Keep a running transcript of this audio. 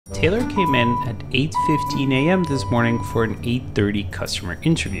Taylor came in at 8:15 a.m. this morning for an 8:30 customer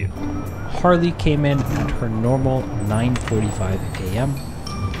interview. Harley came in at her normal 9:45 a.m.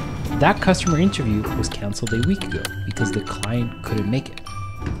 That customer interview was canceled a week ago because the client couldn't make it.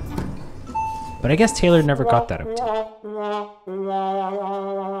 But I guess Taylor never got that update.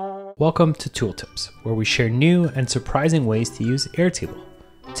 Welcome to Tooltips, where we share new and surprising ways to use Airtable.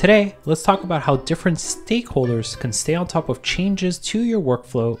 Today, let's talk about how different stakeholders can stay on top of changes to your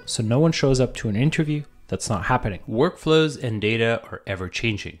workflow so no one shows up to an interview that's not happening. Workflows and data are ever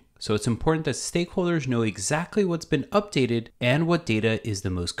changing, so it's important that stakeholders know exactly what's been updated and what data is the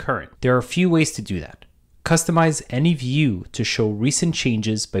most current. There are a few ways to do that. Customize any view to show recent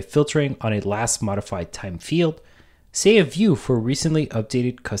changes by filtering on a last modified time field. Say a view for recently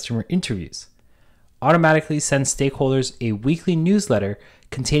updated customer interviews. Automatically send stakeholders a weekly newsletter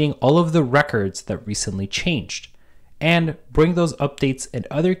containing all of the records that recently changed. And bring those updates and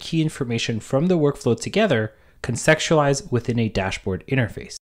other key information from the workflow together, contextualize within a dashboard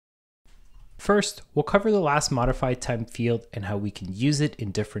interface. First, we'll cover the last modified time field and how we can use it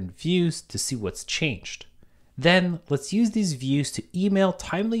in different views to see what's changed. Then, let's use these views to email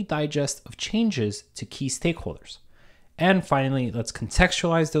timely digest of changes to key stakeholders. And finally, let's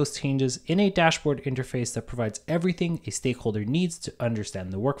contextualize those changes in a dashboard interface that provides everything a stakeholder needs to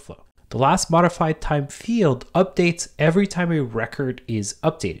understand the workflow. The last modified time field updates every time a record is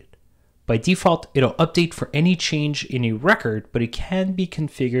updated. By default, it'll update for any change in a record, but it can be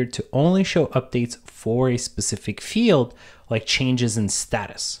configured to only show updates for a specific field, like changes in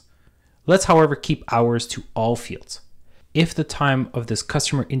status. Let's, however, keep hours to all fields. If the time of this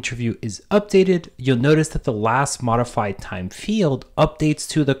customer interview is updated, you'll notice that the last modified time field updates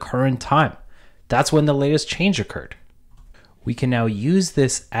to the current time. That's when the latest change occurred. We can now use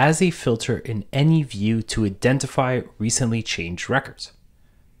this as a filter in any view to identify recently changed records.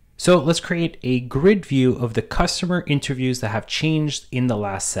 So let's create a grid view of the customer interviews that have changed in the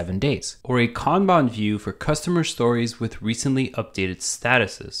last 7 days. Or a Kanban view for customer stories with recently updated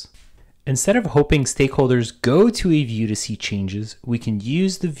statuses. Instead of hoping stakeholders go to a view to see changes, we can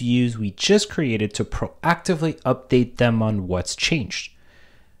use the views we just created to proactively update them on what's changed.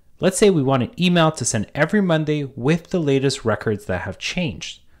 Let's say we want an email to send every Monday with the latest records that have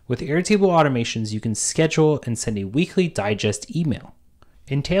changed. With Airtable automations, you can schedule and send a weekly digest email.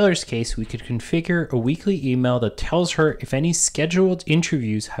 In Taylor's case, we could configure a weekly email that tells her if any scheduled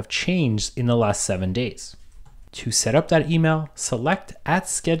interviews have changed in the last 7 days. To set up that email, select at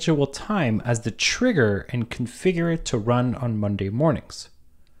schedule time as the trigger and configure it to run on Monday mornings.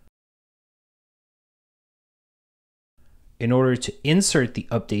 In order to insert the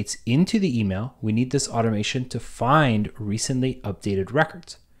updates into the email, we need this automation to find recently updated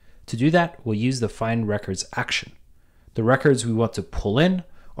records. To do that, we'll use the Find Records action. The records we want to pull in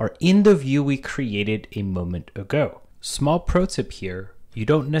are in the view we created a moment ago. Small pro tip here. You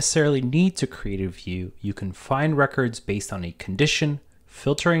don't necessarily need to create a view. You can find records based on a condition,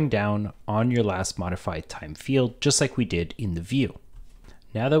 filtering down on your last modified time field, just like we did in the view.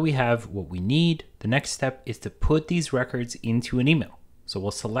 Now that we have what we need, the next step is to put these records into an email. So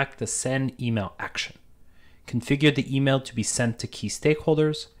we'll select the Send Email action. Configure the email to be sent to key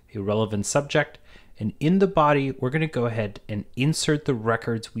stakeholders, a relevant subject, and in the body, we're going to go ahead and insert the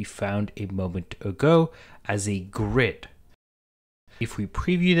records we found a moment ago as a grid. If we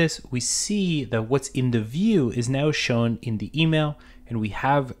preview this, we see that what's in the view is now shown in the email, and we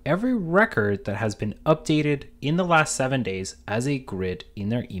have every record that has been updated in the last 7 days as a grid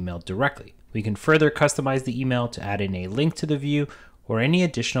in our email directly. We can further customize the email to add in a link to the view or any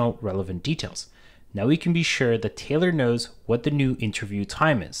additional relevant details. Now we can be sure that Taylor knows what the new interview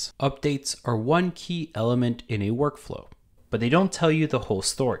time is. Updates are one key element in a workflow, but they don't tell you the whole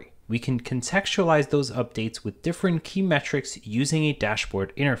story. We can contextualize those updates with different key metrics using a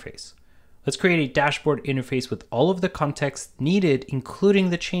dashboard interface. Let's create a dashboard interface with all of the context needed,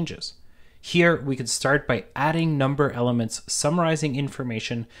 including the changes. Here, we could start by adding number elements summarizing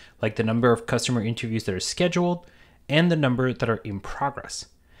information like the number of customer interviews that are scheduled and the number that are in progress.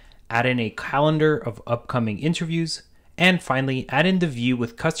 Add in a calendar of upcoming interviews, and finally, add in the view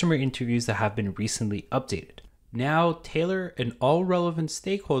with customer interviews that have been recently updated. Now, Taylor and all relevant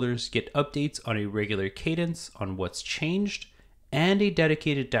stakeholders get updates on a regular cadence on what's changed and a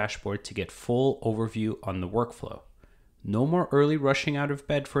dedicated dashboard to get full overview on the workflow. No more early rushing out of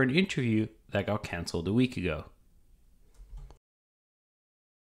bed for an interview that got canceled a week ago.